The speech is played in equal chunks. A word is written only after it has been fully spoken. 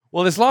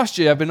Well, this last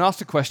year, I've been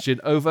asked a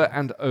question over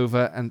and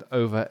over and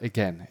over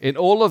again. In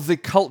all of the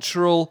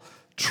cultural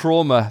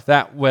trauma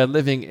that we're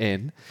living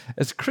in,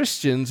 as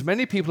Christians,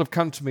 many people have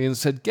come to me and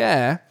said,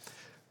 Ger,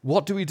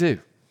 what do we do?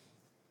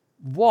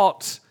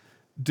 What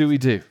do we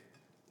do?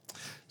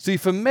 See,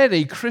 for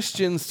many,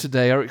 Christians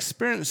today are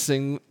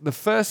experiencing the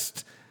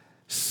first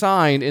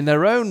sign in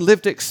their own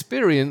lived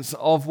experience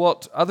of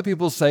what other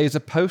people say is a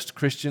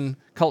post-Christian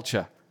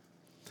culture,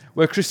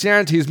 where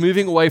Christianity is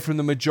moving away from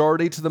the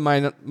majority to the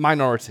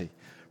minority,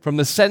 from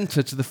the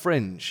center to the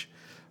fringe,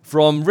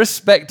 from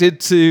respected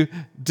to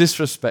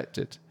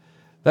disrespected.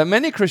 That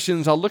many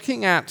Christians are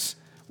looking at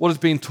what is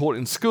being taught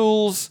in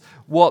schools,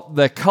 what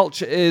their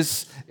culture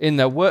is in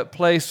their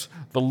workplace,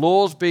 the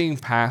laws being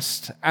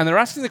passed, and they're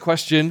asking the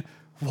question,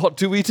 what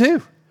do we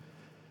do?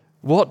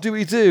 What do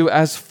we do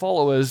as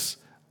followers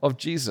of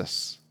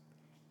Jesus?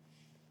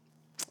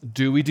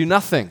 Do we do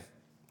nothing?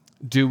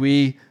 Do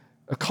we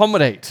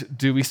accommodate?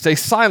 Do we stay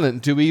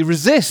silent? Do we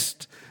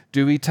resist?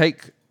 Do we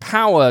take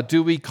power?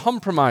 Do we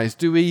compromise?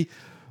 Do we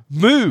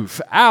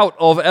move out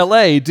of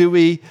LA? Do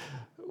we,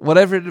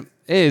 whatever it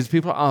is,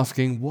 people are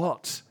asking,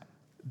 what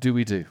do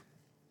we do?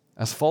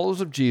 As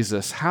followers of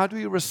Jesus, how do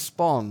we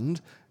respond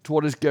to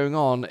what is going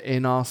on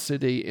in our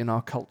city, in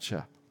our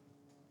culture?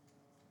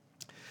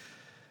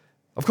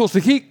 Of course,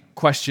 the key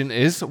question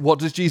is, what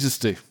does Jesus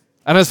do?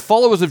 And as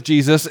followers of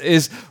Jesus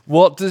is,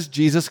 what does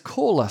Jesus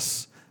call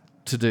us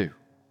to do?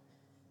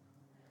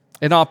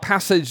 In our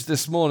passage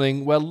this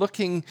morning, we're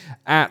looking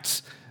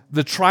at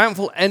the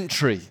triumphal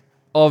entry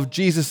of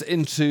Jesus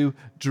into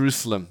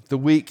Jerusalem the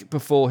week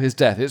before his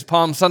death. It's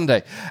Palm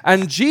Sunday.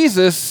 And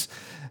Jesus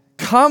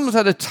comes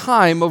at a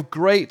time of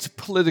great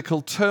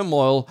political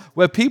turmoil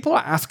where people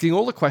are asking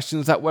all the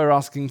questions that we're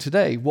asking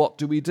today. What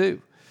do we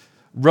do?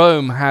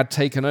 Rome had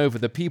taken over.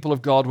 The people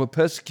of God were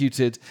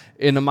persecuted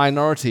in a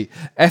minority.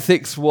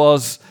 Ethics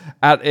was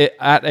at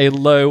a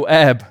low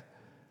ebb.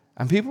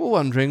 And people were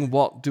wondering,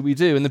 what do we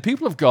do? And the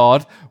people of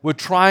God were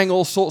trying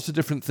all sorts of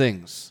different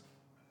things.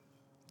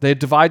 They had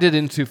divided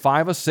into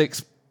 5 or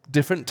 6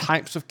 different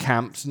types of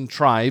camps and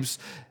tribes,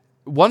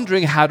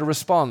 wondering how to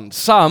respond.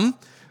 Some,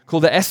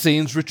 called the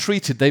Essenes,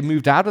 retreated. They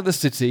moved out of the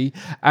city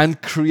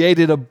and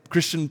created a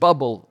Christian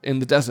bubble in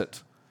the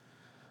desert.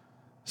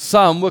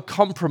 Some were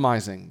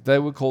compromising. They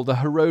were called the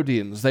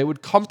Herodians. They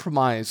would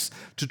compromise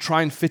to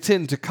try and fit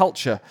into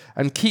culture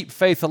and keep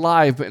faith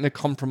alive, but in a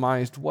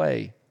compromised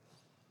way.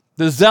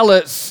 The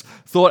Zealots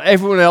thought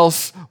everyone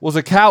else was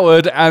a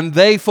coward, and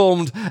they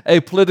formed a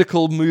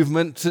political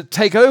movement to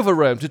take over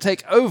Rome, to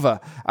take over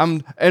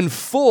and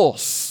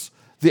enforce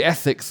the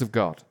ethics of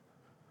God.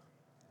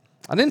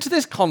 And into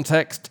this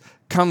context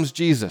comes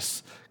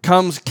Jesus,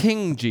 comes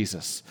King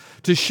Jesus,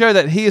 to show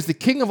that he is the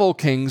King of all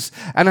kings.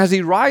 And as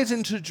he rides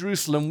into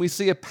Jerusalem, we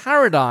see a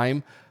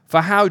paradigm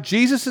for how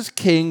Jesus as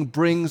King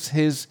brings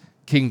his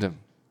kingdom.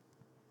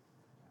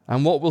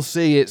 And what we'll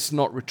see, it's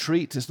not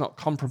retreat, it's not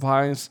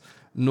compromise,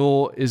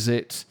 nor is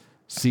it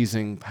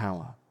seizing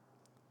power.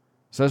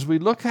 So as we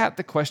look at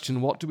the question,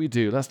 what do we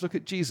do? Let's look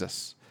at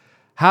Jesus.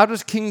 How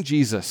does King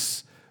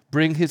Jesus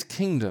bring his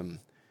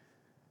kingdom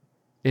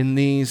in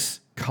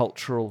these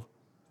cultural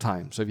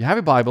times? So if you have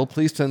a Bible,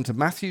 please turn to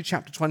Matthew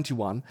chapter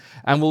 21,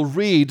 and we'll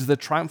read the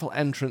triumphal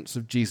entrance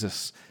of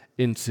Jesus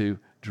into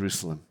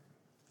Jerusalem.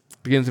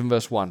 It begins in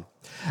verse 1.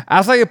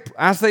 As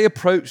they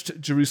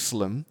approached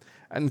Jerusalem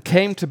and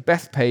came to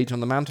Bethphage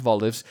on the Mount of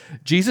Olives,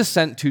 Jesus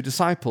sent 2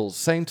 disciples,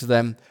 saying to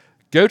them,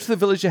 "Go to the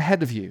village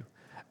ahead of you,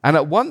 and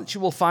at once you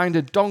will find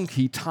a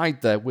donkey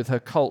tied there with her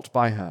colt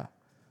by her.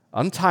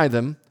 Untie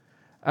them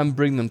and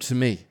bring them to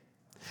me.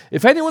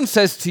 If anyone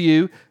says to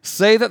you,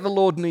 'Say that the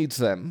Lord needs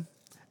them,'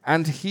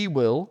 and he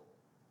will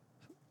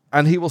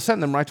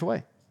send them right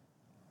away."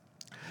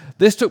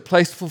 This took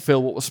place to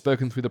fulfill what was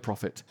spoken through the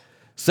prophet.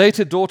 "Say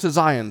to daughter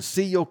Zion,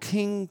 see your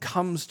king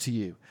comes to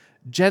you,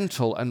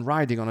 gentle and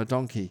riding on a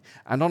donkey,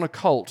 and on a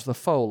colt, the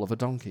foal of a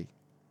donkey."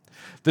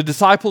 The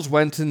disciples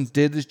went and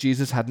did as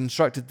Jesus had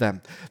instructed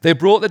them. They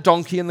brought the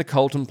donkey and the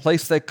colt and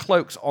placed their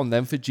cloaks on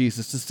them for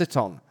Jesus to sit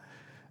on.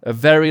 A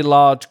very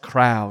large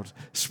crowd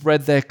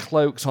spread their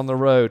cloaks on the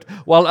road,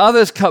 while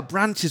others cut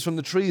branches from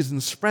the trees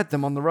and spread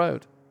them on the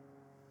road.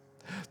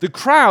 The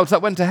crowds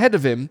that went ahead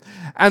of him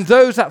and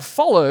those that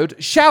followed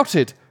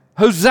shouted,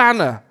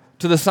 "Hosanna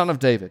to the Son of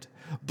David.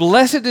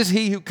 Blessed is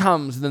he who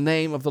comes in the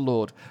name of the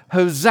Lord.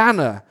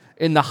 Hosanna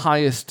in the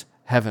highest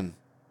heaven."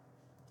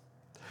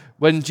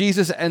 When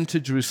Jesus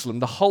entered Jerusalem,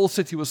 the whole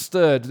city was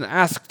stirred and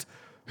asked,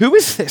 "Who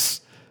is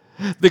this?"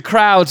 The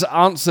crowds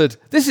answered,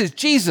 "This is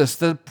Jesus,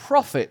 the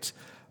prophet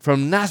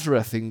from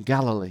Nazareth in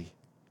Galilee."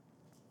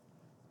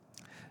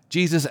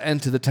 Jesus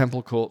entered the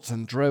temple courts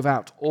and drove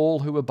out all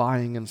who were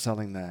buying and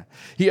selling there.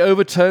 He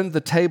overturned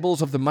the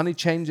tables of the money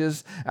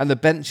changers and the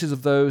benches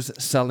of those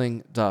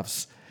selling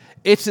doves.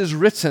 "It is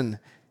written,"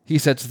 he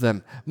said to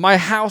them, "My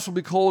house will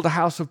be called a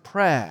house of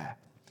prayer,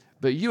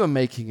 but you are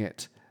making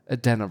it a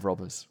den of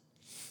robbers."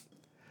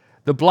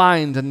 The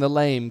blind and the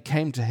lame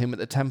came to him at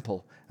the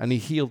temple, and he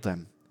healed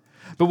them.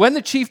 But when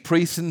the chief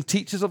priests and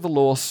teachers of the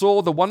law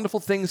saw the wonderful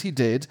things he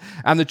did,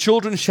 and the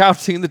children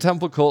shouting in the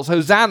temple courts,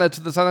 Hosanna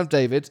to the Son of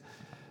David,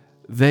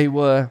 they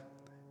were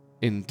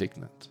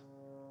indignant.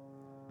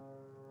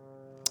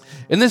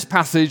 In this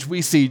passage,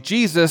 we see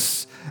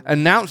Jesus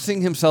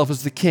announcing himself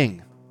as the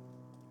king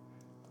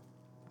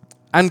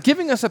and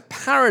giving us a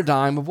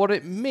paradigm of what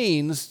it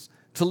means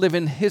to live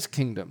in his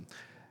kingdom.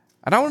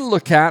 And I want to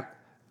look at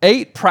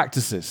 8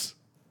 practices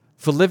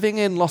for living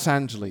in Los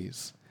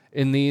Angeles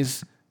in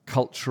these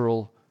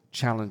cultural,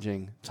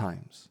 challenging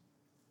times.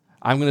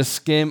 I'm going to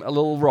skim a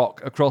little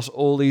rock across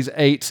all these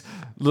 8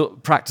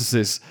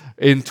 practices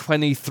in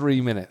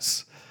 23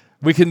 minutes.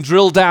 We can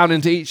drill down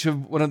into each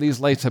of one of these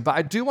later, but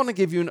I do want to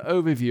give you an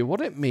overview of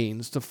what it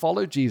means to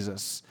follow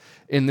Jesus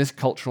in this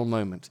cultural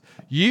moment.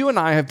 You and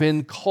I have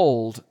been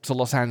called to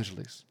Los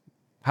Angeles.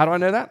 How do I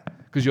know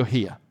that? Because you're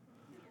here.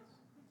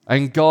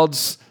 And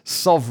God's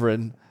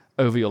sovereign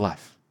over your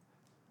life.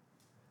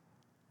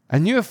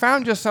 And you have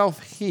found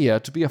yourself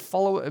here to be a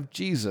follower of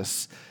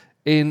Jesus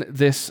in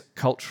this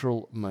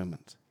cultural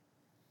moment.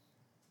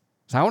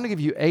 So I want to give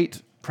you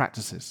 8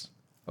 practices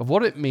of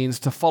what it means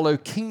to follow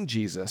King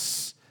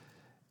Jesus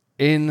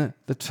in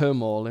the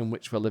turmoil in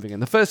which we're living in.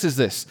 The first is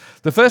this.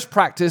 The first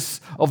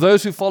practice of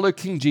those who follow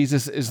King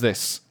Jesus is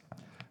this.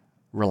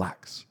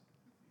 Relax.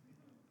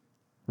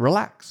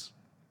 Relax.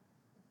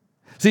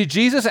 See,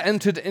 Jesus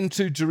entered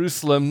into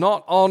Jerusalem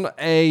not on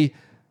a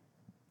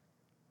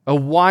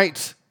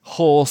white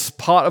horse,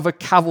 part of a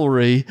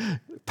cavalry,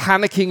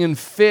 panicking and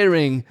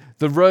fearing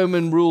the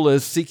Roman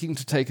rulers seeking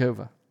to take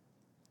over.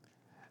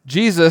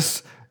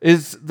 Jesus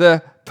is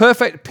the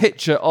perfect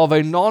picture of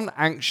a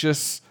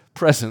non-anxious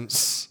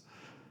presence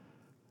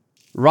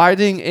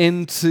riding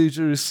into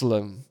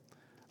Jerusalem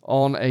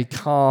on a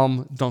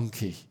calm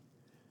donkey.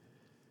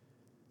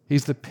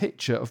 He's the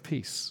picture of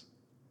peace.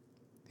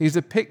 He's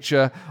a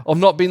picture of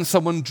not being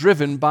someone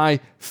driven by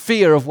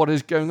fear of what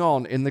is going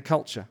on in the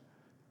culture.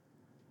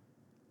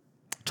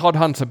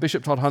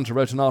 Bishop Todd Hunter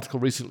wrote an article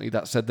recently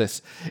that said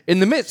this. In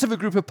the midst of a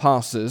group of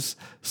pastors,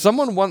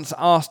 someone once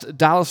asked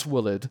Dallas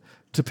Willard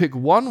to pick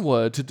one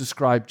word to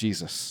describe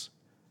Jesus.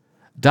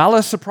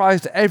 Dallas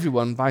surprised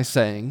everyone by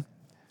saying,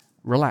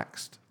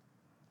 relaxed.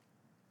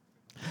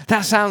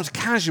 That sounds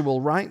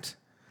casual, right?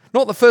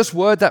 Not the first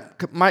word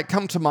that might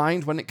come to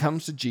mind when it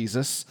comes to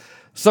Jesus.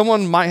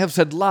 Someone might have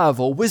said love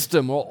or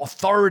wisdom or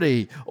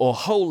authority or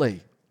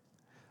holy.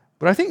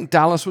 But I think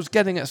Dallas was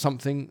getting at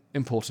something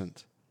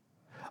important.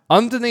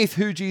 Underneath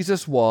who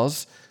Jesus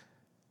was,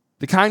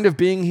 the kind of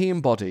being he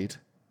embodied,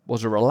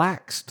 was a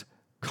relaxed,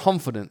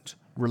 confident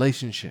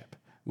relationship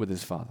with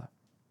his Father.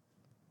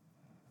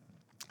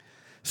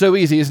 So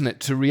easy, isn't it,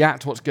 to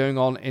react to what's going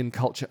on in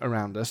culture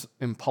around us,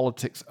 in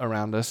politics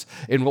around us,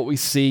 in what we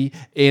see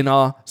in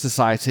our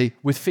society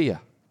with fear,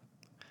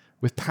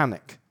 with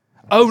panic.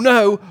 Oh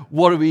no,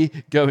 what are we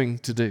going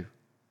to do?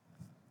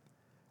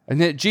 And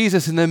yet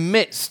Jesus, in the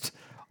midst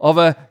of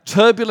a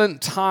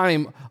turbulent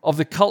time of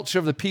the culture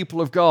of the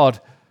people of God,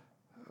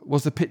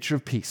 was the picture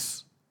of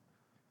peace,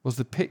 was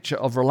the picture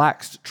of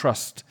relaxed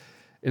trust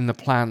in the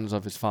plans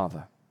of his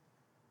Father.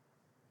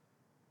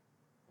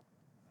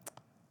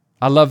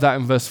 I love that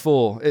in verse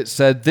 4. It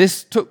said,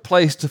 this took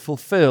place to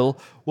fulfill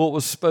what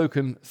was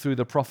spoken through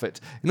the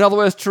prophet. In other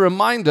words, to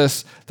remind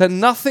us that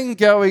nothing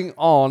going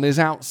on is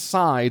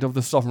outside of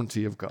the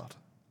sovereignty of God.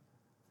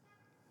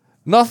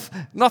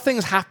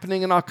 Nothing's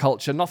happening in our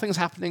culture, nothing's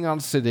happening in our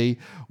city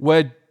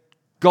where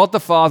God the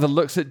Father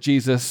looks at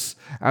Jesus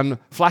and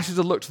flashes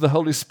a look to the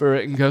Holy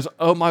Spirit and goes,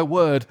 oh my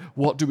word,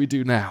 what do we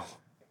do now?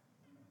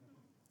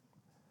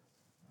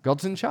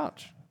 God's in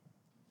charge.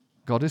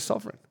 God is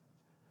sovereign.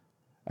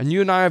 And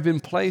you and I have been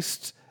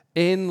placed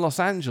in Los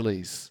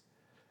Angeles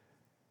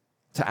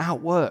to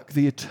outwork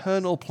the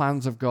eternal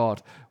plans of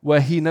God, where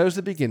he knows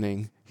the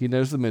beginning, he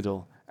knows the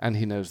middle, and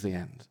he knows the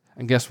end.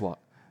 And guess what?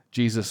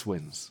 Jesus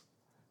wins.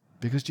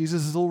 Because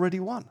Jesus has already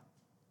won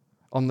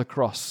on the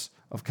cross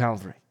of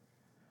Calvary.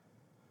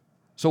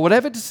 So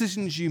whatever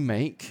decisions you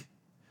make,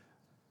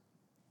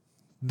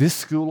 this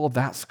school or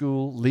that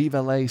school, leave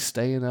LA,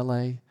 stay in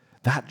LA,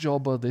 that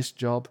job or this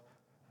job,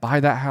 buy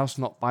that house,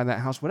 not buy that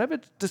house, whatever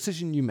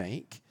decision you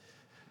make,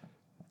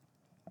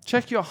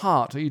 check your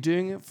heart. Are you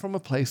doing it from a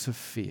place of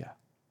fear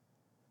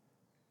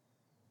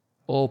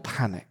or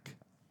panic?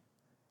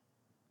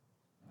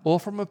 Or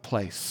from a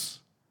place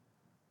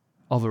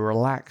of a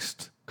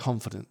relaxed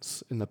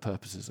confidence in the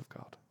purposes of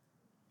God?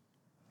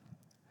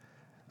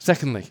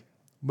 Secondly,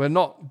 we're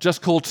not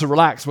just called to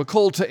relax, we're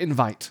called to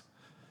invite.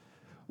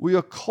 We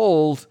are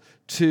called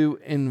to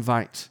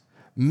invite.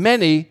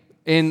 Many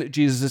in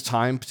Jesus'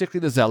 time,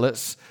 particularly the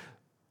zealots,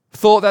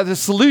 thought that the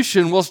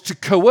solution was to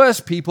coerce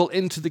people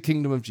into the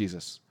kingdom of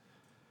Jesus,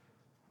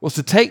 was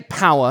to take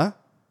power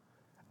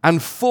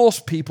and force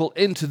people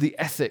into the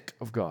ethic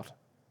of God.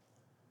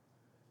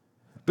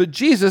 But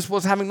Jesus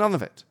was having none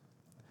of it.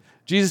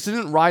 Jesus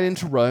didn't ride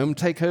into Rome,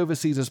 take over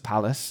Caesar's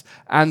palace,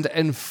 and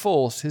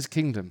enforce his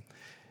kingdom.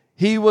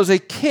 He was a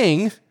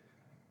king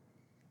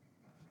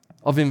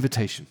of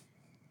invitation,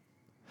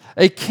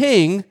 a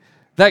king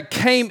that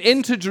came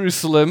into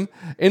Jerusalem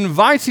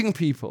inviting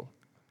people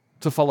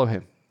to follow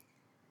him.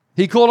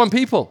 He called on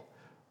people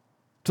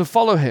to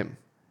follow him.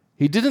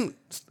 He didn't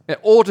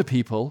order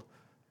people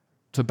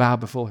to bow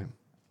before him.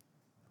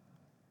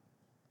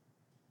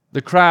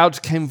 The crowds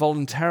came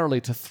voluntarily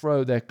to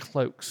throw their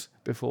cloaks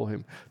before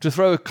him. To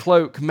throw a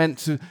cloak meant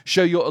to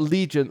show your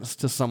allegiance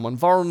to someone,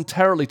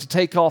 voluntarily to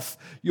take off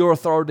your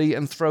authority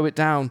and throw it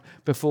down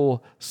before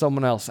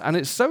someone else. And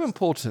it's so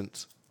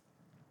important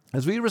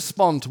as we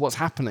respond to what's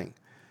happening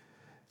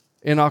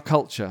in our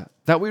culture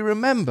that we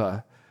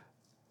remember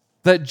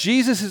that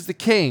Jesus is the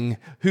King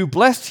who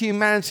blessed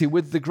humanity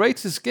with the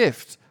greatest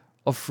gift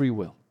of free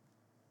will.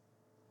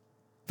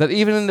 That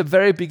even in the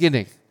very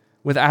beginning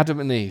with Adam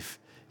and Eve,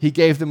 he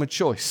gave them a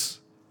choice,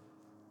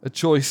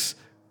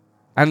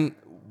 and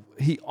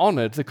he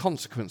honored the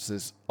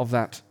consequences of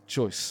that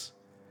choice.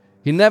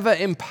 He never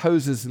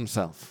imposes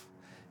himself.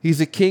 He's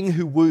a king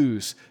who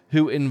woos,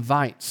 who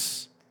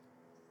invites,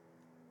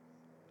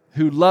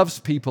 who loves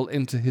people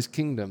into his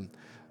kingdom,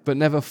 but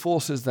never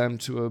forces them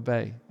to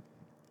obey.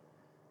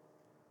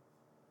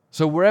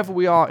 So wherever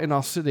we are in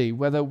our city,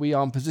 whether we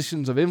are in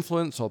positions of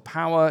influence or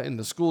power in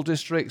the school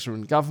districts or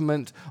in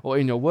government or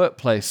in your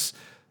workplace,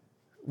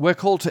 we're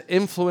called to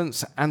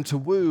influence and to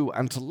woo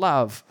and to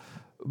love,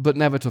 but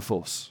never to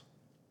force,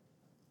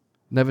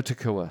 never to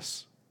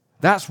coerce.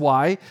 That's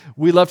why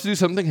we love to do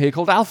something here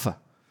called Alpha,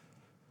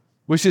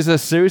 which is a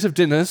series of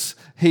dinners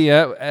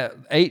here at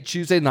 8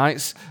 Tuesday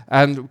nights,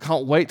 and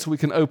can't wait till we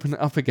can open it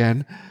up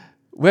again,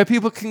 where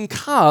people can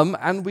come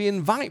and we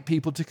invite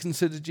people to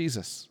consider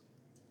Jesus.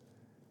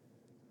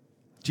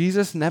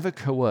 Jesus never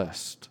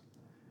coerced.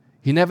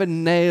 He never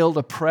nailed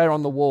a prayer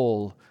on the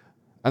wall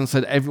and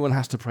said everyone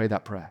has to pray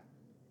that prayer.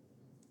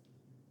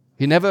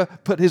 He never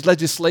put his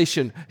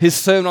legislation, his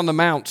Sermon on the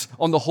Mount,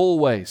 on the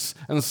hallways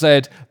and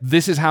said,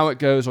 this is how it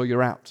goes or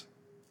you're out.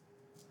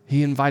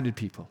 He invited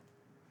people.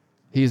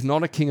 He is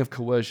not a king of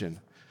coercion,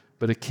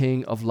 but a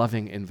king of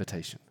loving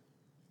invitation.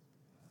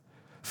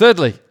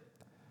 Thirdly,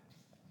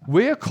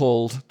 we are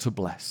called to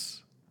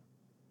bless.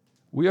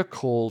 We are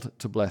called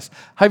to bless.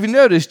 Have you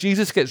noticed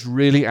Jesus gets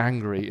really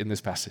angry in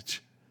this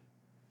passage?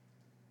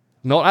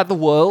 Not at the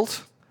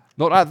world,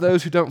 not at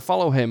those who don't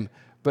follow him,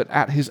 but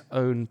at his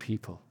own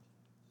people.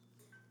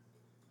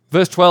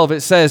 Verse 12,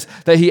 it says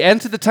that he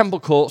entered the temple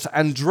courts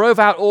and drove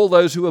out all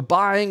those who were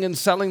buying and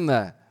selling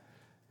there.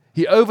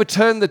 He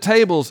overturned the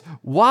tables.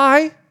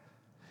 Why?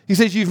 He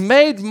says, you've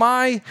made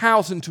my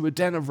house into a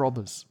den of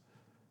robbers.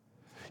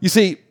 You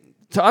see,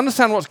 to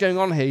understand what's going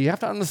on here, you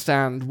have to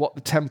understand what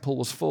the temple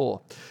was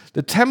for.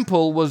 The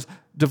temple was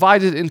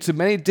divided into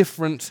many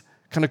different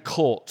kind of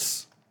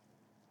courts.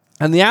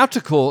 And the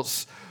outer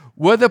courts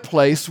were the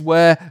place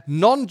where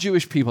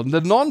non-Jewish people, the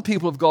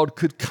non-people of God,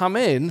 could come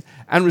in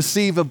and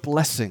receive a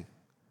blessing.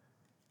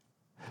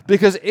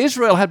 Because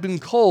Israel had been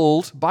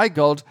called by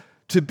God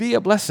to be a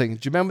blessing.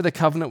 Do you remember the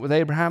covenant with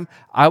Abraham?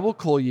 I will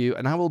call you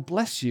and I will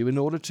bless you in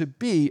order to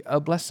be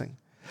a blessing.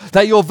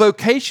 That your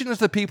vocation as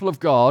the people of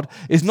God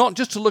is not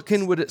just to look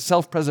inward at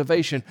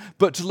self-preservation,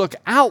 but to look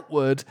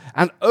outward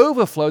and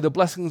overflow the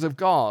blessings of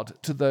God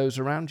to those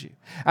around you.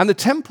 And the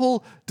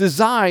temple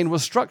design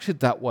was structured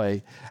that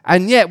way.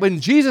 And yet, when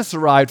Jesus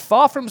arrived,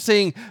 far from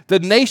seeing the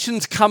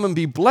nations come and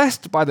be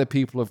blessed by the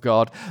people of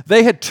God,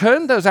 they had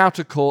turned those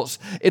outer courts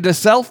in a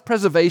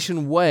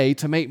self-preservation way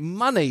to make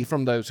money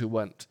from those who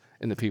weren't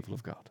in the people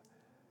of God.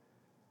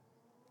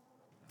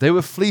 They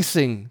were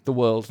fleecing the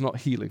world,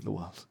 not healing the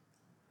world.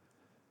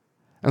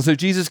 And so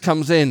Jesus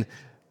comes in,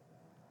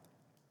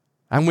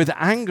 and with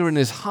anger in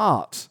his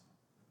heart,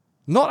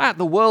 not at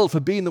the world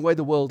for being the way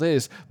the world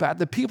is, but at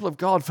the people of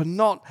God for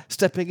not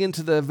stepping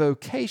into their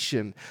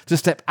vocation, to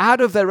step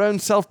out of their own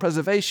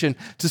self-preservation,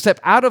 to step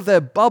out of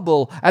their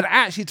bubble, and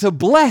actually to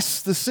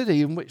bless the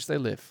city in which they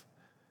live.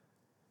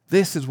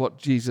 This is what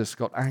Jesus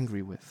got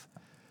angry with.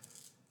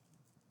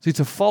 See,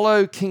 to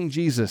follow King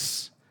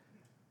Jesus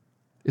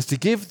is to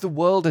give the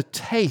world a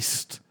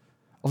taste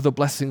of the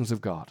blessings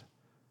of God,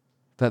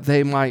 that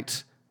they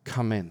might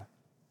come in.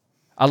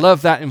 I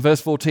love that in verse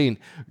 14.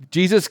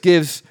 Jesus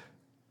gives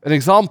an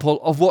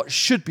example of what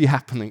should be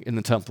happening in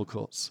the temple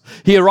courts.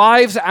 He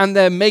arrives and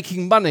they're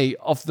making money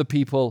off the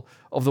people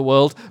of the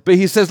world, but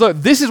he says, look,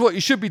 this is what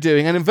you should be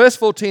doing. And in verse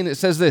 14 it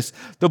says this,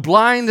 the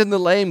blind and the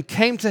lame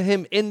came to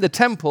him in the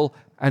temple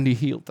and he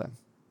healed them.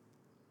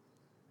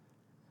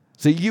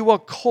 So you are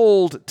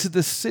called to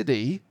the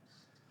city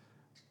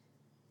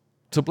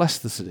to bless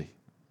the city.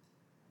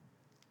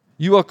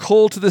 You are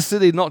called to the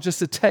city not just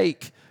to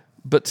take,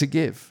 but to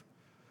give.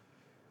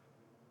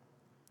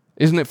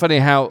 Isn't it funny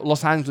how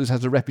Los Angeles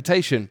has a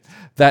reputation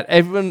that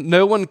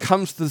no one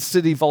comes to the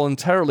city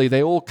voluntarily,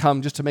 they all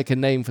come just to make a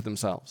name for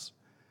themselves.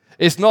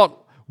 It's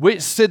not which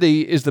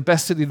city is the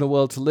best city in the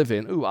world to live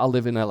in. Ooh, I'll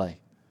live in LA.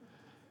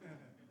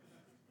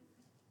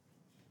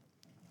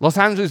 Los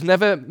Angeles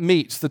never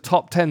meets the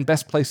top 10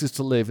 best places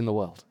to live in the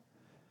world.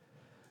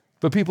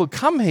 But people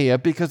come here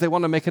because they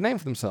want to make a name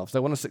for themselves. They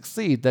want to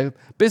succeed, their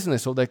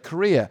business or their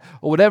career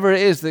or whatever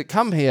it is that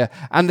come here,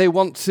 and they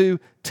want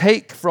to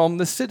take from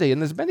the city. And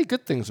there's many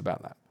good things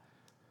about that.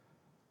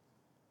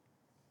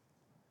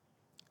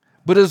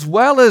 But as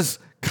well as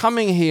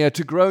coming here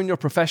to grow in your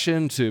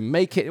profession, to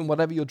make it in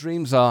whatever your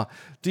dreams are,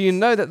 do you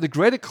know that the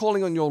greater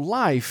calling on your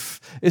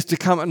life is to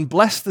come and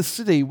bless the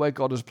city where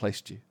God has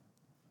placed you?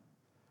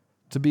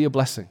 To be a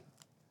blessing.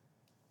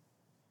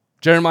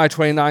 Jeremiah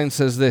 29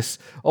 says this,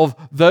 of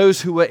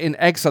those who were in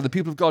exile, the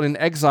people of God in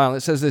exile, it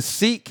says this,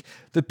 seek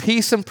the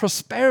peace and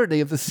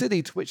prosperity of the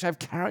city to which I've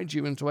carried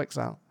you into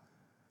exile.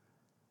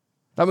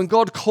 That when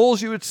God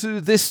calls you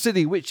to this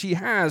city, which he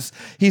has,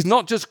 he's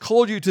not just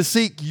called you to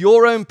seek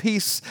your own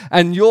peace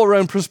and your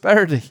own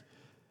prosperity.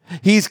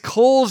 He's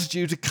called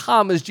you to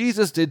come, as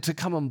Jesus did, to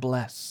come and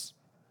bless.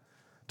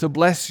 To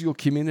bless your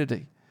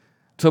community.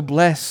 To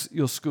bless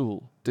your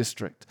school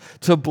district.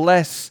 To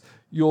bless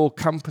your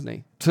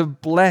company, to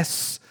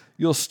bless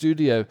your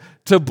studio,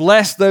 to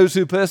bless those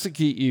who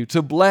persecute you,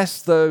 to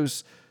bless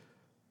those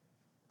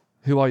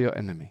who are your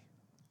enemy.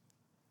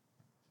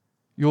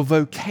 Your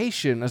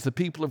vocation as the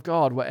people of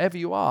God, wherever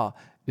you are,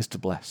 is to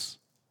bless.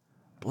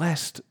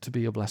 Blessed to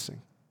be a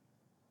blessing.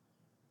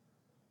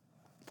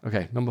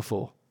 Okay, number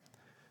 4.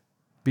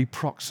 Be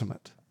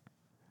proximate.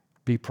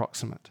 Be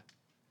proximate.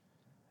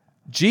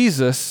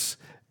 Jesus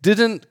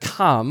didn't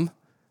come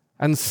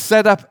and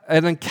set up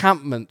an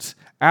encampment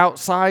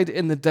outside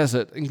in the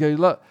desert and go,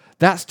 look,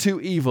 that's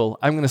too evil.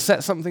 I'm going to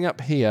set something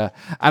up here,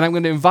 and I'm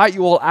going to invite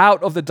you all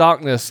out of the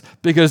darkness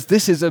because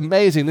this is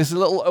amazing. This is a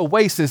little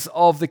oasis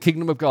of the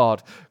kingdom of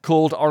God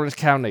called Orange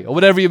County, or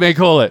whatever you may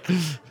call it.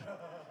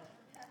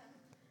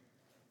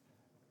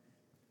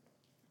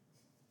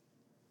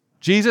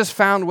 Jesus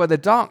found where the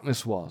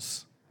darkness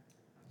was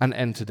and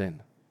entered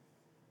in.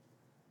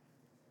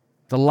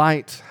 The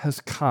light has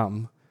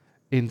come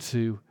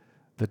into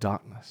the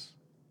darkness.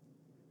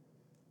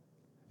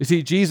 You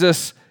see,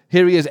 Jesus,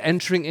 here he is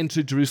entering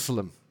into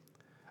Jerusalem,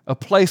 a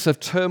place of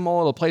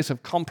turmoil, a place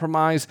of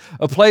compromise,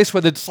 a place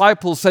where the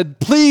disciples said,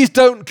 please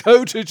don't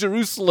go to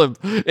Jerusalem.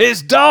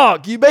 It's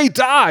dark. You may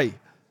die.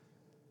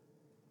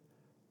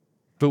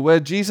 But where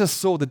Jesus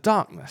saw the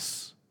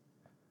darkness,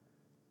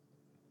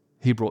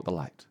 he brought the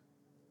light.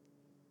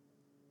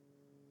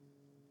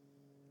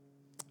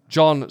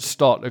 John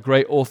Stott, a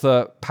great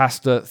author,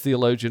 pastor,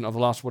 theologian of the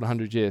last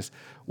 100 years,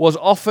 was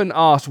often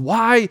asked,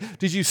 why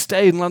did you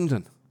stay in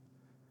London?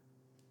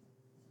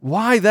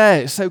 Why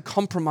there? It's so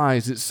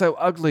compromised. It's so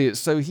ugly.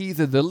 It's so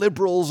heathen. The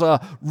liberals are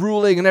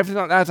ruling and everything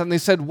like that. And they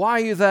said, why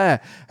are you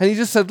there? And he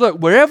just said, look,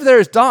 wherever there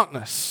is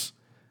darkness,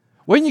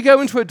 when you go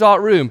into a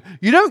dark room,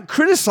 you don't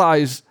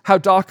criticize how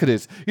dark it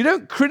is. You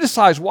don't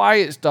criticize why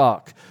it's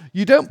dark.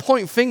 You don't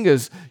point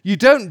fingers. You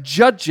don't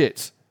judge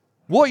it.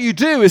 What you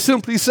do is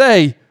simply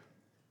say,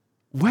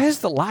 where's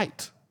the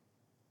light?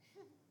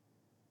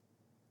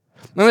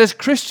 Now, as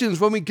Christians,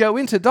 when we go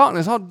into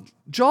darkness, our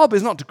job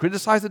is not to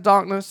criticize the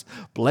darkness,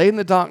 blame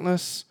the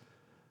darkness,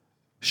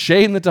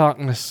 shame the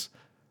darkness,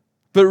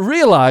 but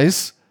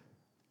realize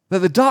that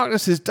the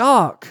darkness is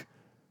dark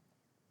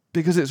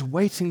because it's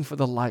waiting for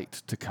the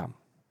light to come.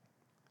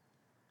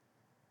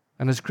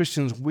 And as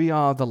Christians, we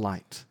are the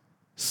light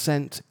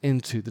sent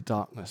into the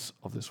darkness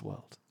of this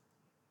world.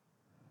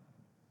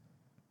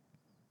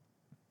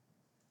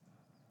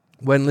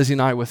 When Lizzie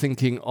and I were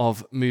thinking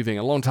of moving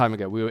a long time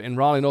ago, we were in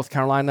Raleigh, North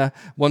Carolina,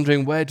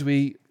 wondering, where do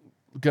we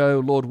go?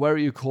 Lord, where are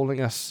you calling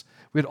us?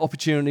 We had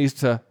opportunities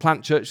to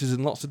plant churches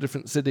in lots of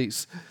different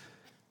cities.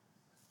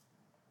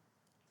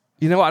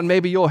 You know what? And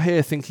maybe you're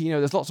here thinking,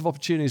 there's lots of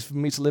opportunities for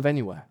me to live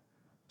anywhere.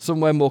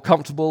 Somewhere more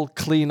comfortable,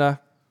 cleaner,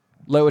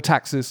 lower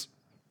taxes.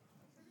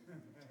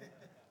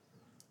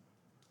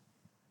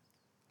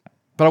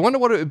 But I wonder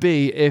what it would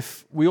be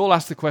if we all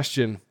asked the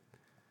question,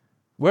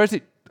 where is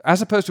it, as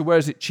opposed to where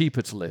is it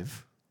cheaper to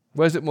live?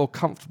 Where is it more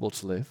comfortable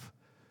to live?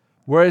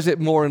 Where is it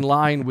more in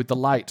line with the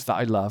light that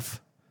I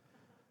love?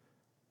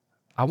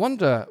 I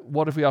wonder,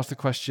 what if we ask the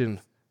question,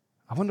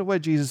 I wonder where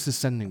Jesus is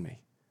sending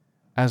me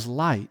as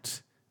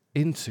light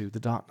into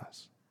the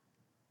darkness?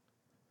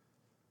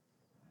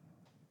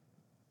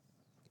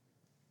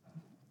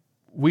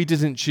 We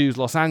didn't choose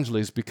Los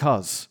Angeles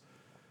because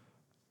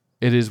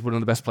it is one of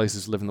the best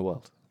places to live in the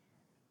world.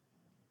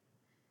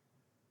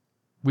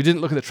 We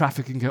didn't look at the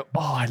traffic and go,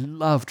 oh, I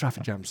love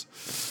traffic jams.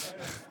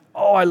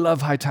 Oh, I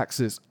love high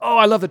taxes. Oh,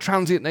 I love the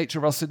transient nature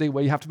of our city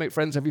where you have to make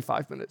friends every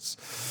 5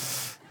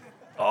 minutes.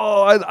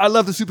 Oh, I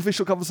love the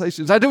superficial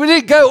conversations. We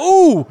didn't go,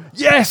 ooh,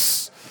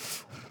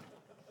 yes.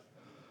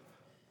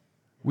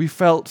 We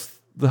felt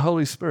the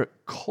Holy Spirit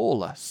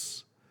call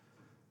us.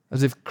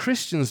 As if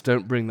Christians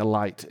don't bring the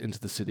light into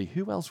the city,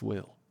 who else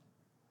will?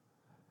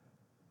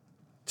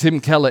 Tim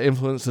Keller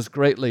influenced us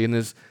greatly in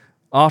his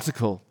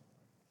article,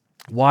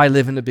 Why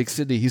Live in a Big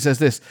City? He says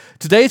this,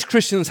 today's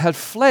Christians had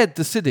fled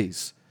the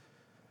cities,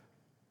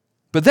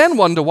 but then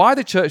wonder why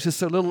the church has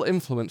so little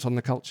influence on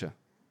the culture.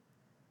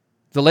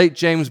 The late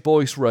James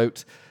Boyce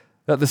wrote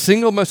that the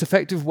single most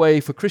effective way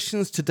for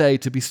Christians today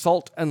to be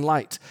salt and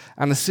light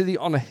and a city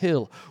on a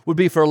hill would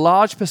be for a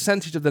large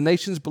percentage of the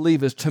nation's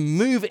believers to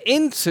move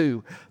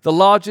into the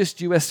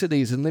largest US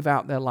cities and live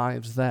out their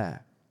lives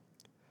there.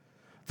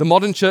 The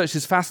modern church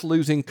is fast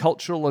losing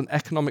cultural and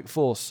economic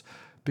force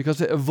because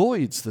it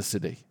avoids the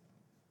city.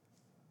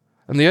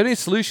 And the only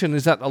solution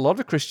is that a lot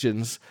of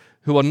Christians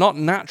who are not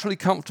naturally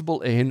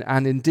comfortable in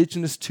and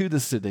indigenous to the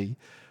city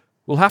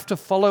will have to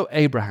follow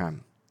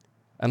Abraham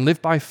and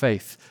live by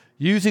faith,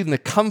 using the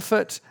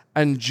comfort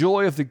and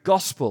joy of the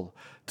gospel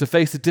to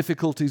face the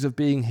difficulties of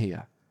being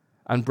here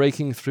and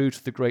breaking through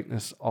to the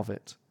greatness of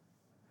it.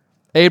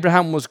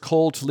 Abraham was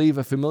called to leave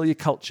a familiar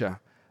culture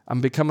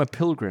and become a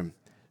pilgrim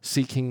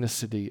seeking the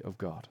city of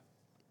God.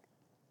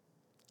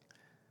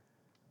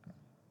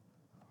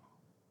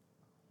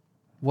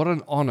 What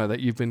an honor that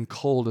you've been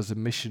called as a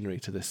missionary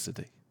to this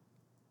city.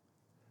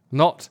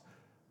 Not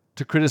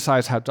to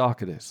criticize how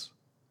dark it is,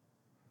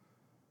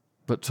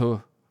 but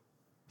to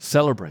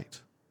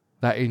celebrate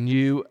that in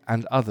you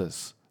and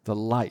others, the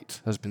light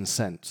has been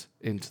sent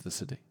into the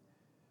city.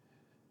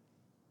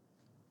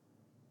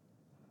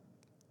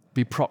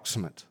 Be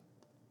proximate.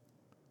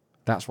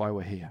 That's why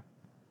we're here.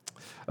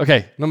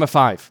 Okay, number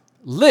 5.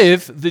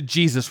 Live the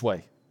Jesus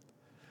way.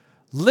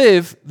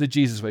 Live the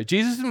Jesus way.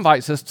 Jesus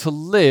invites us to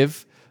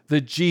live the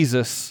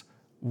Jesus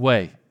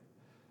way.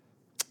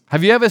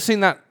 Have you ever seen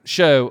that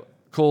show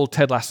called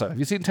Ted Lasso? Have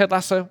you seen Ted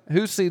Lasso?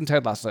 Who's seen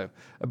Ted Lasso?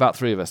 About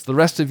 3 of us. The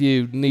rest of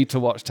you need to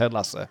watch Ted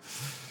Lasso.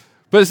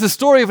 But it's the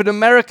story of an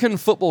American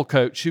football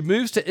coach who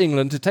moves to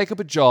England to take up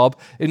a job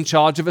in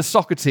charge of a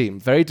soccer team,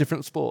 very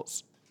different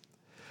sports.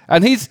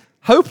 And he's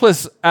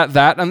hopeless at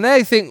that, and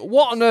they think,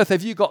 what on earth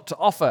have you got to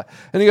offer?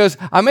 And he goes,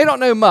 I may not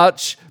know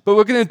much, but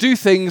we're going to do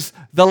things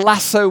the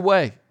Lasso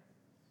way.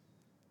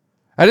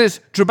 And it's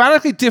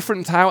dramatically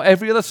different to how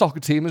every other soccer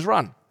team is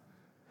run.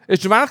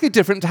 It's dramatically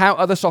different to how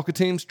other soccer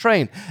teams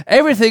train.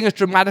 Everything is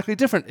dramatically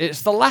different.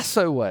 It's the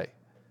Lasso way.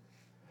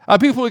 And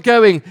people are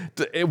going,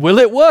 will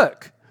it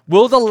work?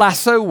 Will the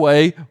Lasso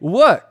way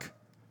work?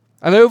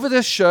 And over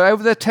this show,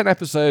 over the 10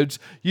 episodes,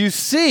 you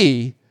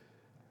see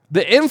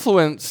the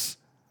influence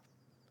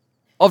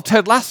of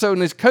Ted Lasso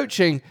and his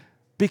coaching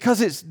because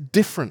it's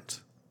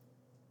different.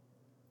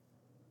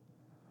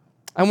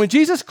 And when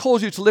Jesus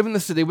calls you to live in the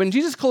city, when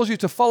Jesus calls you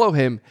to follow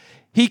him,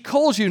 he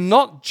calls you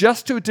not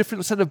just to a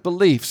different set of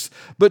beliefs,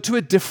 but to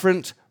a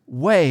different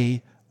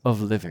way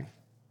of living.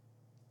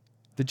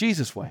 The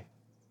Jesus way.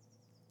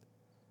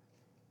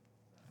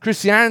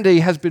 Christianity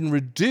has been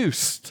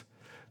reduced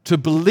to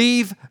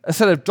believe a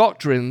set of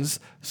doctrines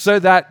so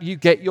that you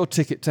get your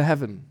ticket to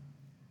heaven.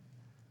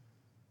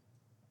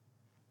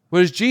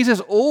 Whereas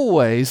Jesus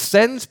always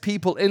sends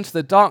people into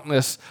the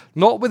darkness,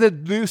 not with a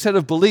new set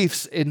of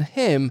beliefs in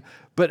him,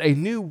 but a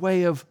new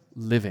way of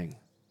living.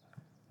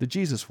 The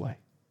Jesus way.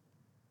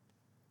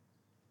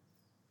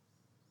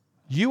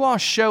 You are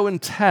show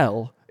and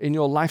tell in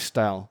your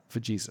lifestyle for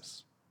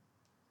Jesus.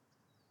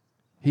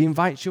 He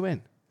invites you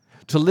in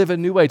to live a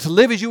new way, to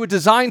live as you were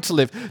designed to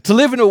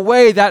live in a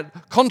way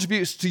that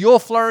contributes to your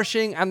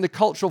flourishing and the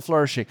cultural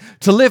flourishing,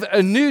 to live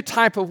a new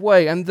type of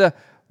way. And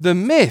the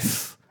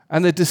myth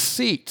and the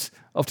deceit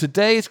of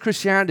today's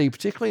Christianity,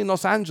 particularly in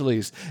Los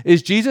Angeles,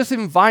 is Jesus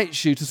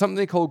invites you to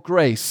something called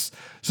grace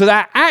so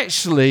that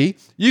actually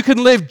you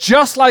can live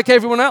just like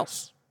everyone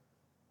else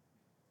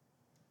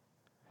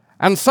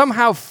and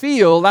somehow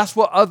feel that's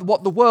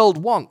what the world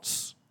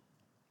wants.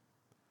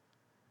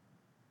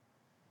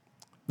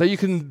 That you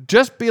can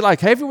just be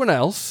like everyone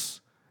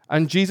else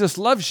and Jesus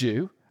loves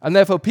you and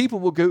therefore people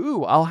will go,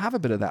 ooh, I'll have a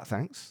bit of that,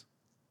 thanks.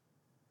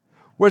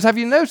 Whereas have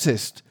you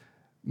noticed,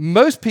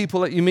 most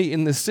people that you meet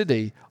in this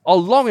city are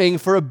longing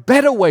for a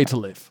better way to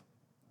live,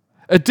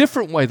 a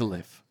different way to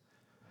live.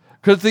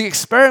 Because the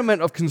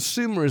experiment of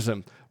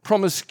consumerism,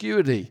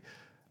 promiscuity,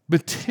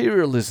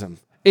 materialism,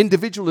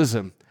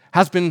 individualism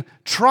has been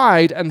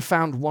tried and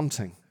found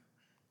wanting.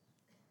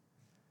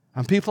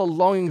 And people are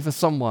longing for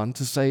someone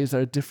to say, is there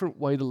a different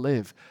way to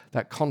live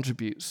that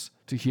contributes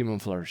to human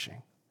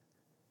flourishing?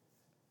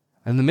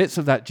 In the midst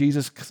of that,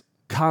 Jesus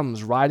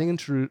comes riding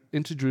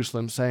into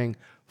Jerusalem saying,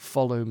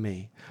 follow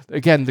me.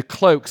 Again, the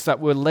cloaks that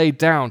were laid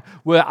down,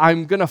 where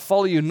I'm going to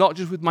follow you not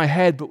just with my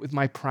head, but with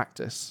my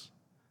practice.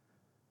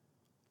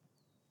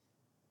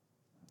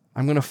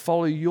 I'm going to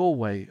follow your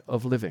way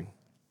of living.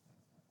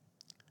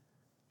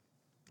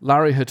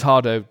 Larry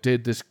Hurtado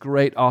did this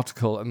great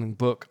article and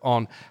book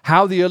on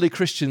how the early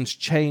Christians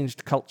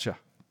changed culture,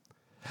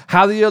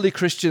 how the early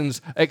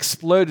Christians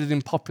exploded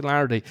in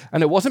popularity,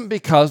 and it wasn't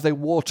because they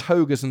wore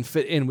togas and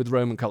fit in with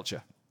Roman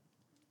culture.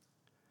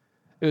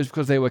 It was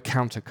because they were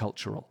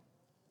countercultural.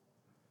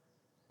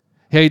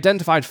 He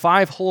identified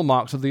 5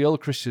 hallmarks of the early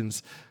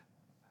Christians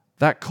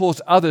that caused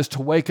others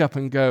to wake up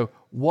and go,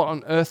 what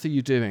on earth are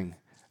you doing?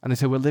 And they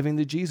said, we're living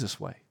the Jesus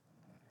way.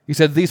 He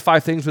said these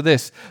 5 things were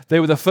this. They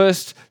were the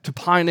first to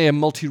pioneer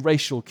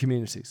multiracial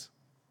communities,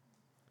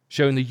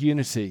 showing the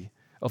unity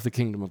of the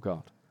kingdom of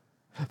God.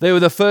 They were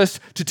the first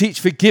to teach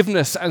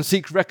forgiveness and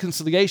seek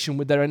reconciliation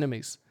with their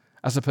enemies,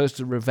 as opposed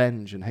to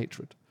revenge and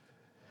hatred.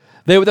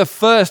 They were the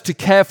first to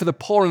care for the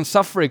poor and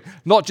suffering,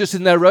 not just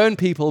in their own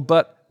people,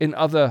 but in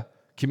other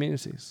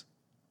communities.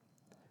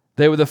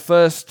 They were the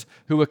first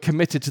who were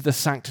committed to the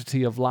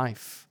sanctity of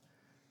life,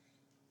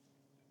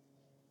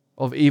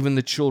 of even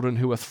the children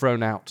who were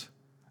thrown out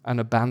and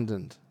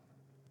abandoned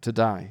to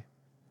die.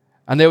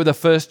 And they were the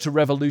first to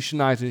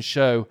revolutionize and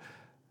show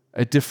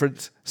a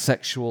different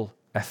sexual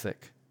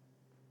ethic.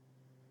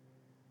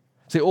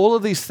 See, all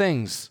of these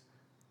things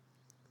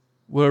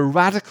were a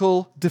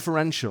radical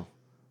differential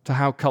to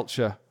how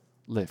culture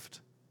lived,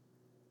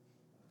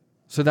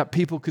 so that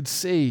people could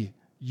see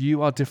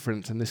you are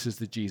different and this is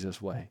the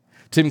Jesus way.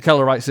 Tim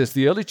Keller writes this: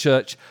 the early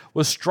church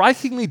was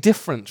strikingly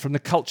different from the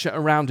culture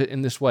around it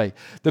in this way.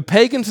 The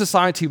pagan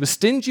society was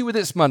stingy with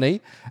its money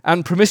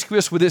and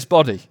promiscuous with its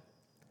body.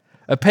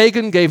 A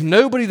pagan gave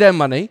nobody their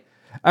money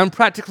and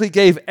practically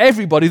gave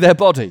everybody their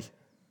body.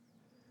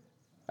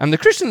 And the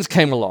Christians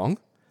came along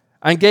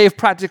and gave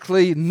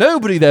practically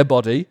nobody their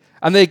body,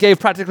 and they gave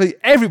practically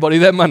everybody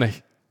their money.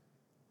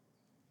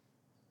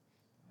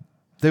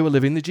 They were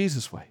living the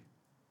Jesus way.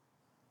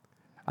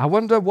 I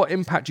wonder what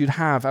impact you'd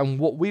have and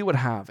what we would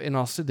have in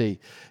our city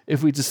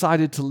if we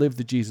decided to live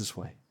the Jesus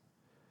way.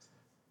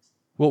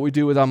 What we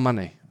do with our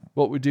money,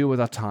 what we do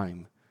with our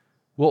time,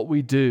 what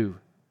we do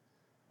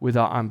with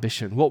our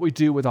ambition, what we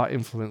do with our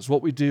influence,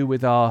 what we do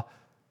with our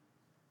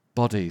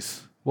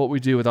bodies, what we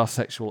do with our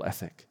sexual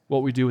ethic,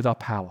 what we do with our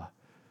power.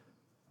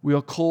 We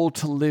are called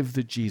to live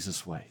the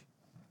Jesus way,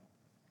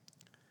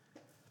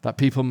 that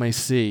people may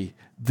see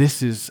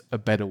this is a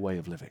better way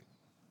of living.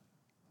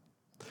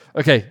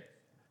 Okay,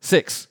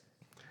 6,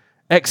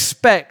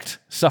 expect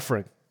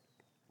suffering.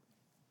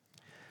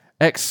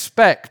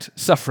 Expect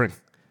suffering.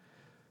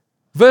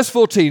 Verse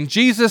 14,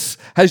 Jesus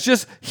has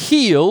just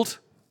healed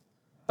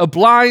a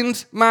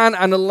blind man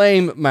and a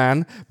lame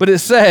man, but it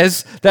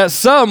says that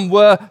some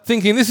were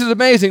thinking this is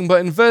amazing, but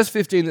in verse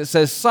 15 it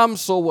says some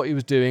saw what he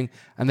was doing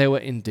and they were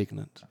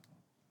indignant.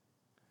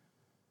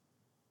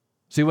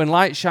 See, when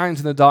light shines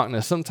in the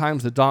darkness,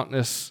 sometimes the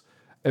darkness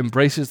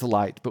embraces the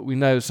light, but we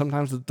know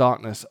sometimes the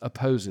darkness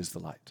opposes the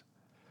light.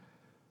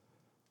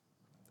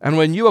 And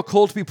when you are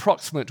called to be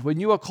proximate, when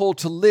you are called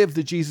to live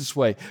the Jesus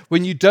way,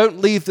 when you don't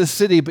leave the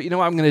city, but you know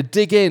what, I'm going to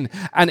dig in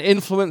and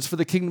influence for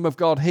the kingdom of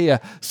God here,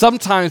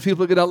 sometimes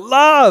people are going to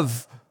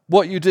love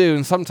what you do,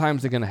 and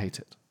sometimes they're going to hate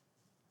it.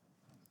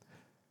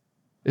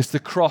 It's the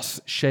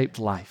cross-shaped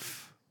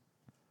life,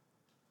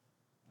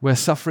 where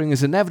suffering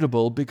is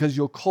inevitable because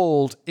you're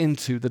called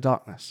into the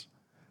darkness.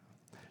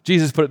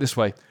 Jesus put it this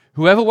way: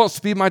 whoever wants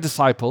to be my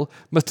disciple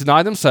must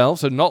deny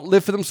themselves and not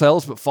live for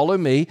themselves, but follow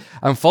me,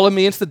 and follow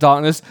me into the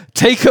darkness,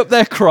 take up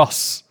their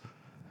cross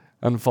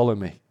and follow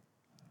me.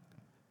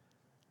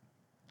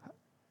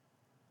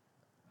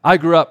 I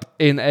grew up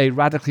in a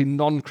radically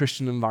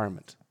non-Christian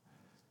environment,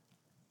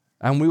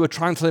 and we were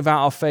trying to live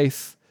out our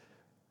faith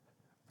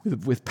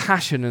with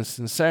passion and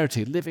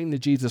sincerity, living the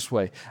Jesus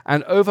way.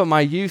 And over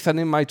my youth and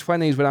in my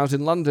 20s when I was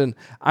in London,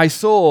 I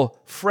saw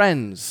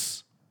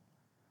friends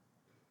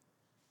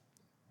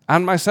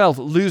and myself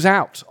lose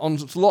out on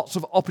lots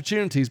of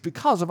opportunities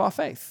because of our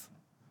faith.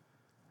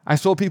 I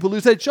saw people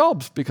lose their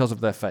jobs because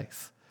of their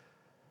faith.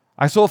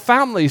 I saw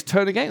families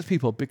turn against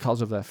people because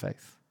of their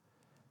faith.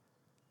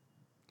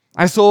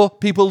 I saw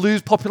people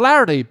lose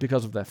popularity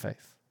because of their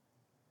faith.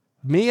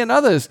 Me and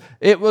others,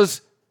 it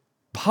was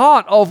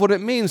part of what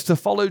it means to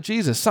follow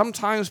Jesus.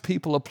 Sometimes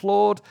people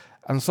applaud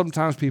and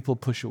sometimes people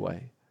push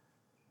away.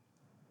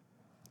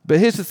 But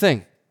here's the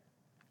thing.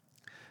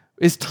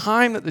 It's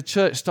time that the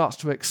church starts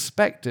to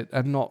expect it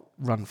and not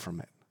run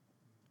from it.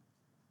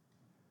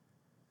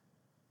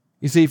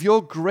 You see, if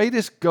your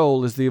greatest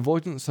goal is the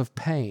avoidance of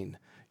pain,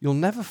 you'll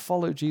never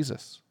follow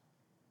Jesus,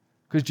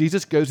 because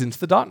Jesus goes into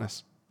the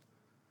darkness.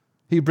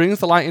 He brings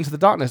the light into the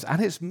darkness,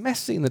 and it's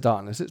messy in the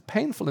darkness. It's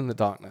painful in the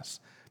darkness.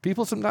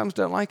 People sometimes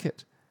don't like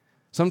it.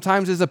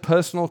 Sometimes there's a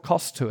personal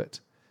cost to it.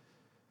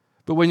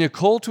 But when you're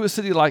called to a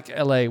city like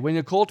LA, when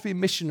you're called to be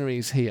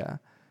missionaries here,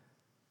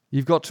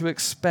 you've got to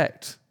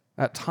expect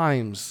at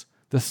times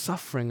the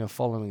suffering of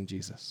following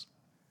Jesus.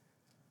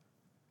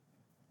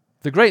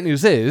 The great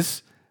news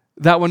is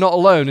that we're not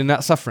alone in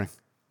that suffering,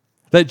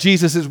 that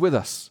Jesus is with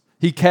us.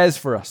 He cares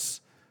for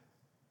us.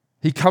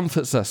 He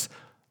comforts us.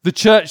 The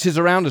church is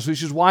around us,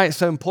 which is why it's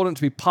so important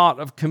to be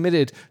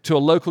committed to a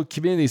local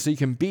community so you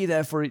can be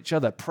there for each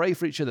other, pray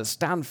for each other,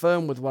 stand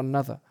firm with one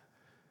another.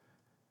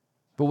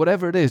 But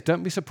whatever it is,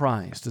 don't be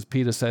surprised, as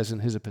Peter says in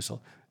his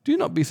epistle. Do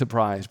not be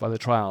surprised by the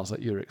trials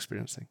that you're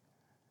experiencing.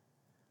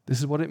 This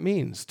is what it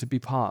means to be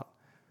part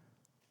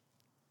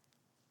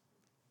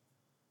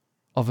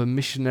of a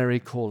missionary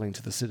calling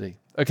to the city.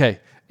 Okay,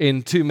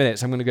 in 2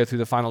 minutes, I'm going to go through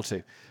the final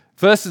 2.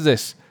 First is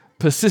this: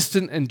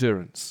 persistent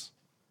endurance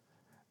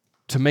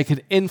to make an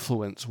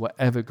influence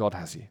wherever God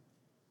has you.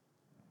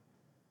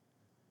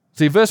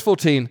 See, verse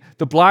 14,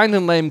 the blind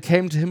and lame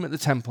came to him at the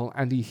temple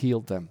and he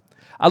healed them.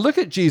 I look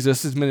at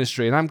Jesus'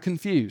 ministry and I'm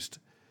confused,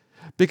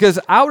 because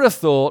I would have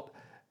thought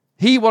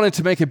he wanted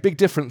to make a big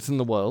difference in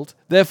the world.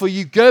 Therefore,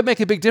 you go make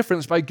a big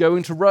difference by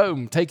going to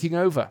Rome, taking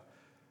over,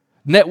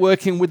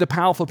 networking with the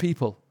powerful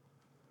people.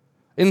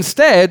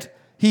 Instead,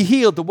 he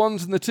healed the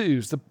ones and the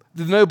twos, the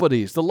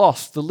nobodies, the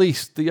lost, the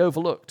least, the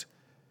overlooked.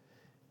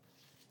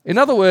 In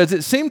other words,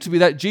 it seemed to be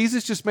that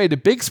Jesus just made a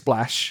big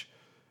splash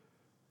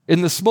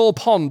in the small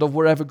pond of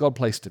wherever God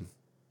placed him.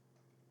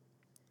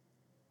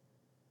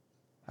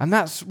 And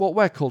that's what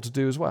we're called to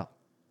do as well.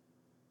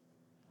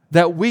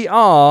 That we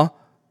are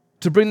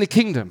to bring the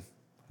kingdom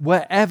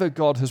wherever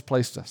God has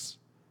placed us,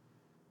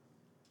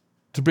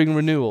 to bring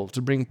renewal,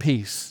 to bring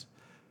peace,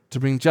 to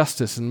bring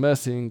justice and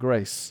mercy and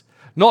grace.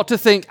 Not to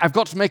think, I've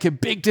got to make a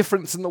big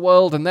difference in the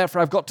world, and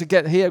therefore I've got to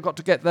get here, I've got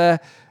to get there,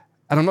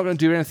 and I'm not going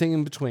to do anything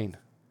in between.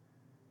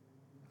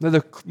 No,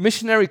 the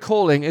missionary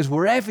calling is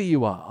wherever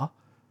you are,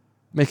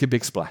 make a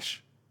big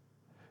splash.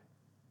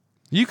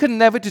 You can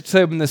never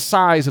determine the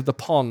size of the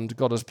pond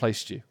God has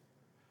placed you.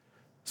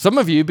 Some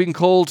of you have been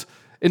called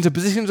into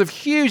positions of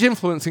huge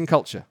influence in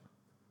culture.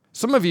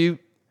 Some of you,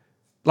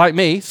 like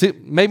me,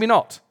 maybe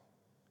not.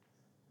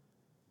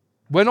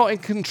 We're not in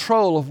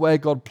control of where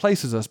God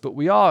places us, but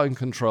we are in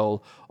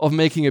control of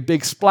making a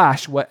big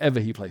splash wherever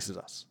he places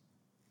us.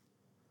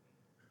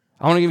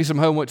 I want to give you some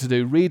homework to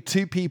do. Read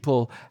 2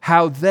 people,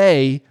 how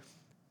they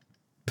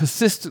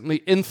persistently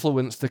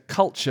influenced the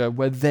culture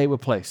where they were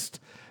placed.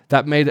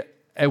 That made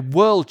a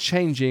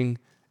world-changing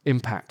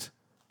impact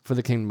for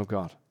the kingdom of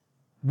God.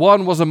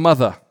 One was a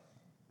mother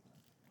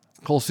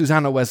called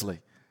Susanna Wesley.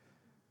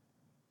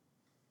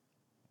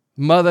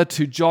 Mother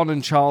to John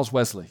and Charles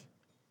Wesley.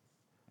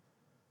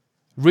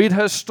 Read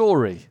her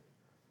story.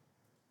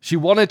 She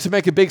wanted to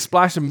make a big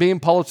splash and be in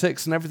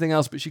politics and everything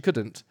else, but she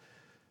couldn't.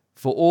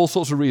 For all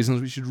sorts of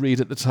reasons we should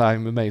read at the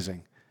time,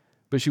 amazing.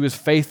 But she was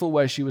faithful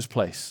where she was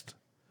placed.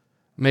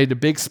 Made a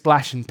big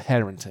splash in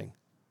parenting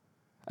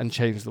and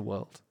changed the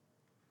world.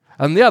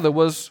 And the other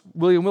was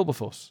William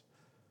Wilberforce.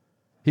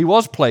 He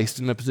was placed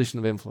in a position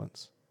of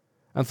influence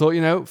and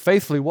thought,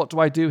 faithfully, what do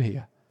I do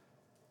here?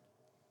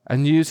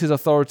 And use his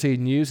authority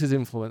and use his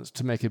influence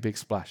to make a big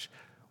splash.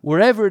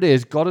 Wherever it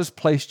is God has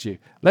placed you,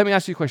 let me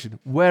ask you a question.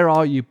 Where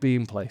are you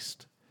being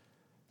placed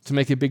to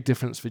make a big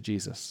difference for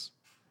Jesus?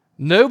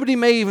 Nobody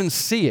may even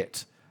see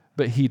it,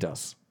 but he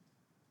does.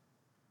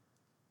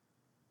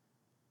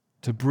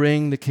 To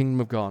bring the kingdom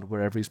of God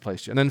wherever he's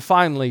placed you. And then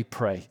finally,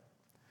 pray.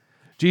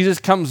 Jesus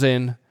comes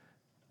in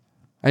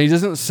and he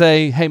doesn't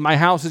say, hey, my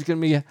house is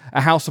going to be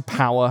a house of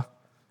power,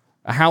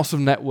 a house of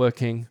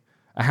networking,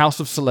 a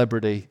house of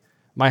celebrity.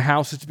 My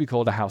house is to be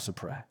called a house of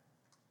prayer.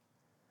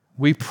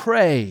 We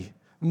pray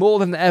more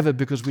than ever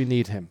because we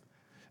need him.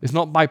 It's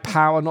not by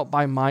power, not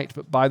by might,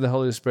 but by the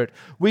Holy Spirit.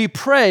 We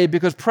pray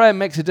because prayer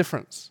makes a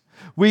difference.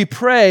 We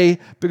pray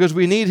because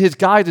we need his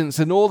guidance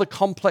in all the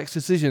complex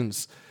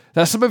decisions.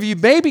 Now, some of you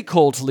may be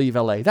called to leave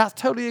LA. That's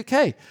totally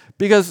okay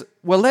because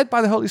we're led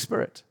by the Holy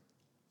Spirit.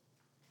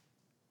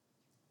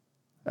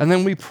 And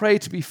then we pray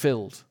to be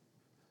filled.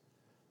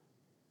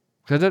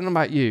 I don't know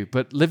about you,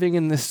 but living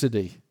in this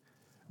city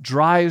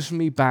drives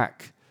me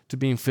back to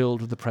being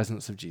filled with the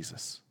presence of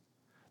Jesus.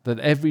 That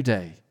every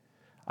day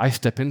I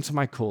step into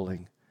my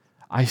calling,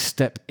 I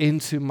step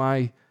into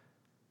my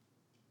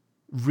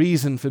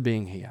reason for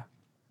being here.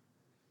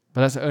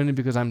 But that's only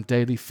because I'm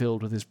daily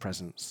filled with his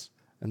presence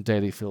and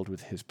daily filled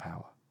with his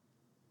power.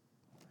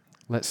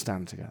 Let's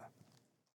stand together.